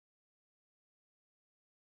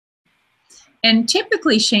And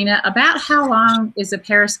typically, Sheena, about how long is a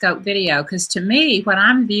Periscope video? Because to me, what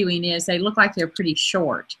I'm viewing is they look like they're pretty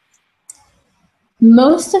short.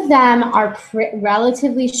 Most of them are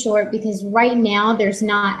relatively short because right now there's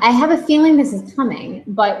not, I have a feeling this is coming,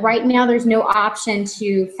 but right now there's no option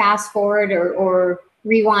to fast forward or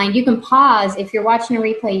rewind. You can pause. If you're watching a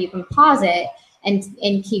replay, you can pause it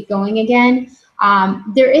and keep going again.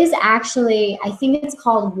 There is actually, I think it's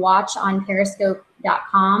called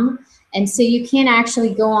watchonperiscope.com. And so you can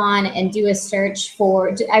actually go on and do a search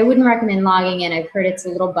for, I wouldn't recommend logging in. I've heard it's a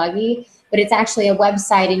little buggy, but it's actually a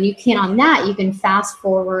website, and you can, on that, you can fast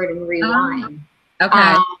forward and rewind.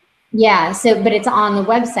 Okay. Yeah, so, but it's on the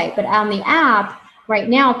website. But on the app, right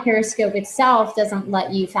now, Periscope itself doesn't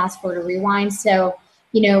let you fast forward or rewind. So,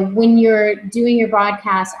 you know, when you're doing your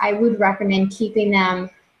broadcast, I would recommend keeping them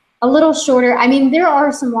a little shorter. I mean, there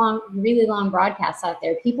are some long, really long broadcasts out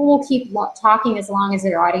there. People will keep talking as long as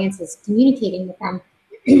their audience is communicating with them.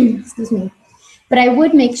 Excuse me. But I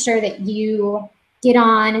would make sure that you get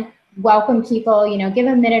on, welcome people, you know, give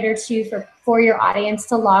a minute or two for your audience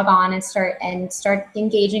to log on and start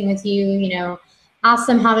engaging with you, you know, ask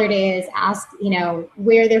them how their day is, ask, you know,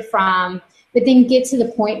 where they're from, but then get to the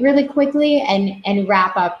point really quickly and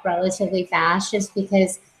wrap up relatively fast, just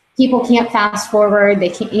because people can't fast forward. They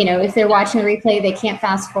can't, you know, if they're watching a replay, they can't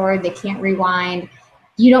fast forward, they can't rewind.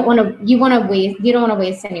 You don't want to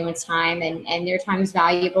waste anyone's time, and their time is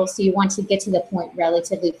valuable. So you want to get to the point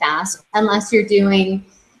relatively fast, unless you're doing,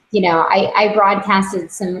 you know, I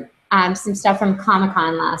broadcasted some stuff from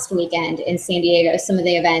Comic-Con last weekend in San Diego, some of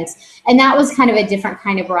the events, and that was kind of a different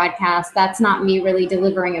kind of broadcast. That's not me really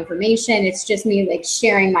delivering information. It's just me like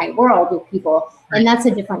sharing my world with people. Right. And that's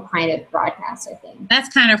a different kind of broadcast, I think. That's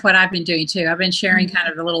kind of what I've been doing too. I've been sharing kind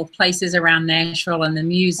of the little places around Nashville and the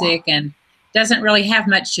music, and doesn't really have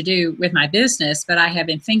much to do with my business, but I have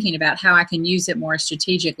been thinking about how I can use it more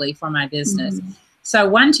strategically for my business. Mm-hmm. So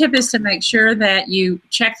one tip is to make sure that you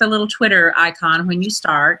check the little Twitter icon when you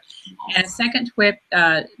start. And a second tip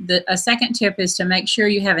is to make sure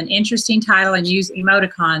you have an interesting title and use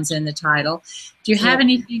emoticons in the title. Do you have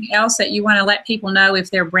anything else that you want to let people know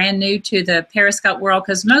if they're brand new to the Periscope world?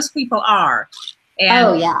 Because most people are. And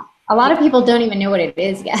oh, yeah. A lot of people don't even know what it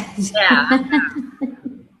is yet. Yeah.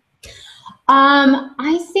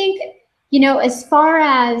 I think, you know, as far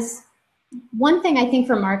as, one thing I think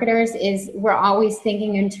for marketers is we're always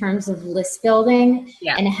thinking in terms of list building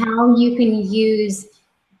and how you can use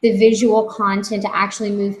the visual content to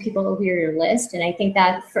actually move people over your list. And I think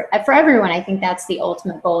that for everyone, I think that's the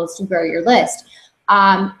ultimate goal, is to grow your list.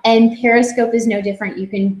 And Periscope is no different. You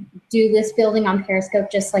can do list building on Periscope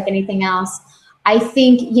just like anything else. I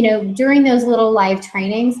think, you know, during those little live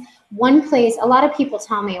trainings, one place, a lot of people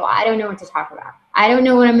tell me, well, I don't know what to talk about. I don't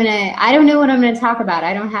know what I'm gonna talk about.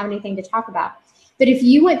 I don't have anything to talk about. But if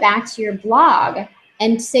you went back to your blog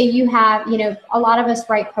and say you have, you know, a lot of us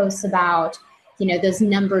write posts about, you know, those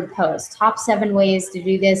numbered posts, top 7 ways to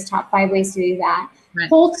do this, top 5 ways to do that. Right.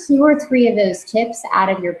 Pull 2 or 3 of those tips out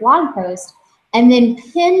of your blog post, and then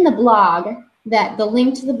pin the blog, the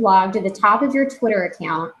link to the blog, to the top of your Twitter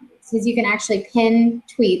account, because you can actually pin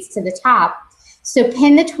tweets to the top. So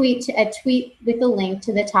pin the tweet to a tweet with the link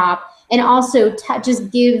to the top, and also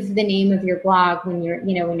just give the name of your blog when you're,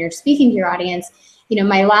 you know, when you're speaking to your audience. You know,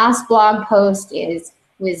 my last blog post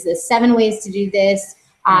was the 7 ways to do this.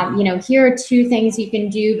 You know, here are 2 things you can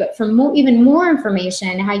do, but for even more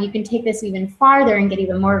information, how you can take this even farther and get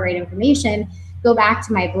even more great information, go back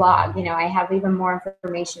to my blog. You know, I have even more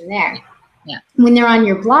information there. Yeah. When they're on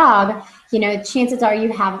your blog, you know, chances are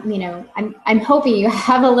you have, you know, I'm hoping you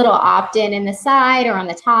have a little opt-in in the side or on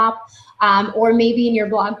the top, or maybe in your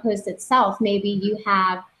blog post itself, maybe you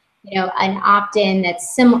have, you know, an opt-in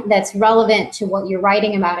that's relevant to what you're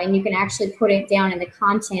writing about, and you can actually put it down in the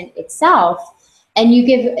content itself. And you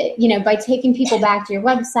give, you know, by taking people back to your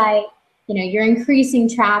website, you know, you're increasing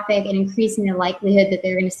traffic and increasing the likelihood that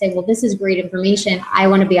they're going to say, well, this is great information, I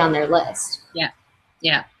want to be on their list. Yeah,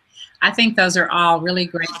 yeah. I think those are all really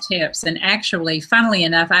great tips. And actually, funnily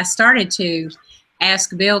enough, I started to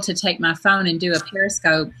ask Bill to take my phone and do a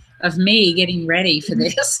Periscope of me getting ready for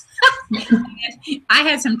this. I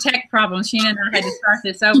had some tech problems. Sheena and I had to start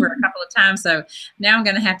this over a couple of times. So now I'm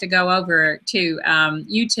going to have to go over to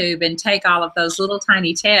YouTube and take all of those little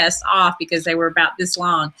tiny tests off because they were about this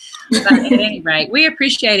long. But at any rate, we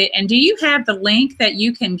appreciate it. And do you have the link that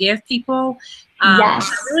you can give people? Yes.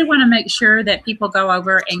 I really want to make sure that people go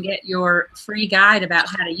over and get your free guide about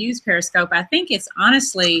how to use Periscope. I think it's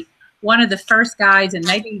honestly one of the first guides, and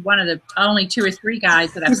maybe one of the only 2 or 3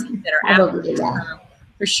 guides that I've seen that are out there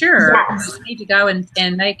For sure. Yes. You need to go and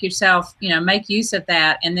make yourself, make use of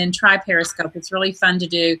that, and then try Periscope. It's really fun to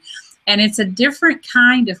do. And it's a different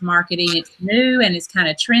kind of marketing. It's new and it's kind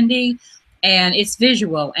of trendy and it's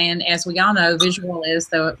visual. And as we all know, visual is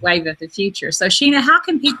the wave of the future. So Sheena, how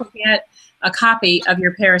can people get a copy of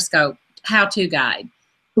your Periscope how-to guide?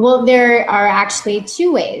 Well, there are actually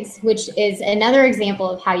two ways, which is another example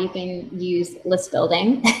of how you can use list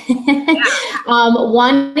building.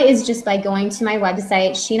 One is just by going to my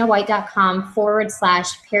website,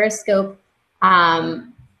 sheenawhite.com/Periscope,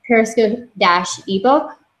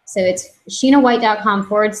 Periscope-ebook. So it's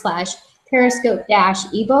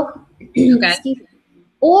sheenawhite.com/Periscope-ebook. Okay.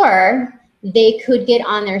 Or they could get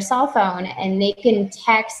on their cell phone and they can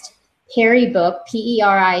text Peribook,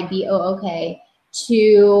 Peribook,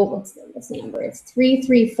 to, what's the number? It's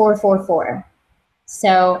 33444.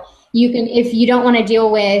 So you can, if you don't want to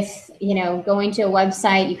deal with, going to a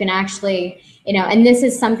website, you can actually, and this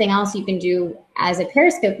is something else you can do as a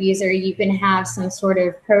Periscope user. You can have some sort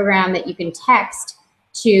of program that you can text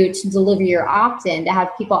to deliver your opt-in, to have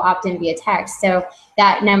people opt in via text. So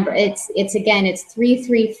that number, it's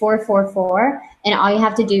 33444, and all you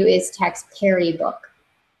have to do is text Peribook,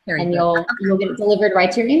 and you'll get it delivered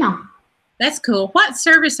right to your email. That's cool. What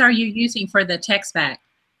service are you using for the text back?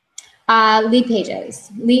 Lead Pages,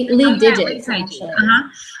 lead Digits. Actually.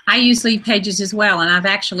 I use Lead Pages as well, and I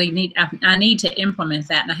need to implement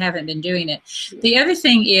that, and I haven't been doing it. The other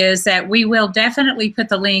thing is that we will definitely put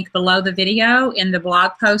the link below the video in the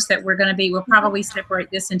blog post that we'll probably separate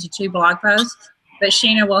this into 2 blog posts, but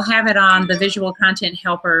Sheena will have it on the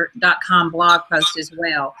visualcontenthelper.com blog post as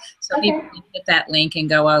well. So people can hit that link and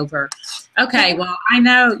go over. Okay, well, I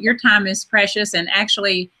know your time is precious, and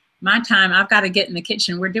actually my time, I've got to get in the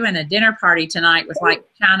kitchen. We're doing a dinner party tonight with like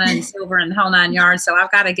china and silver and the whole 9 yards, so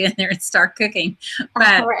I've got to get in there and start cooking.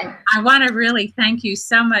 But I want to really thank you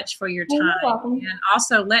so much for your time, and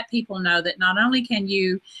also let people know that not only can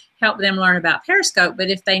you help them learn about Periscope,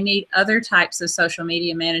 but if they need other types of social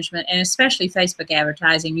media management, and especially Facebook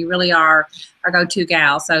advertising, you really are our go-to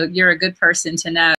gal. So you're a good person to know.